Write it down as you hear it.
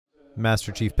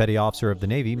Master Chief Petty Officer of the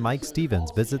Navy Mike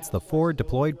Stevens visits the forward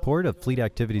deployed port of Fleet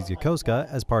Activities Yokosuka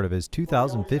as part of his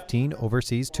 2015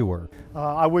 overseas tour.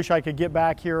 I wish I could get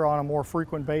back here on a more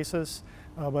frequent basis,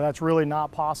 but that's really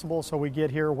not possible, so we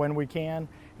get here when we can,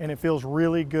 and it feels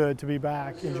really good to be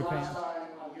back in Japan.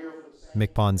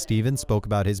 MCPON Stevens spoke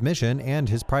about his mission and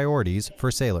his priorities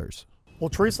for sailors. Well,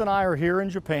 Teresa and I are here in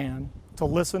Japan to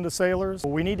listen to sailors.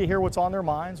 We need to hear what's on their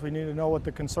minds. We need to know what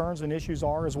the concerns and issues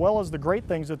are, as well as the great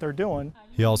things that they're doing.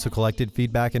 He also collected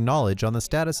feedback and knowledge on the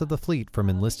status of the fleet from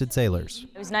enlisted sailors.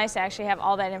 It was nice to actually have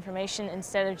all that information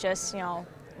instead of just,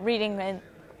 reading the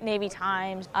Navy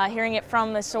Times. Hearing it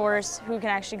from the source who can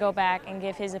actually go back and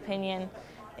give his opinion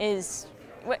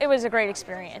it was a great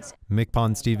experience.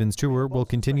 MCPON Stevens' tour will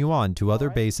continue on to other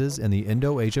bases in the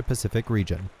Indo-Asia-Pacific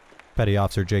region. Petty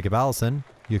Officer Jacob Allison,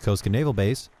 Yokosuka Naval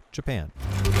Base, Japan.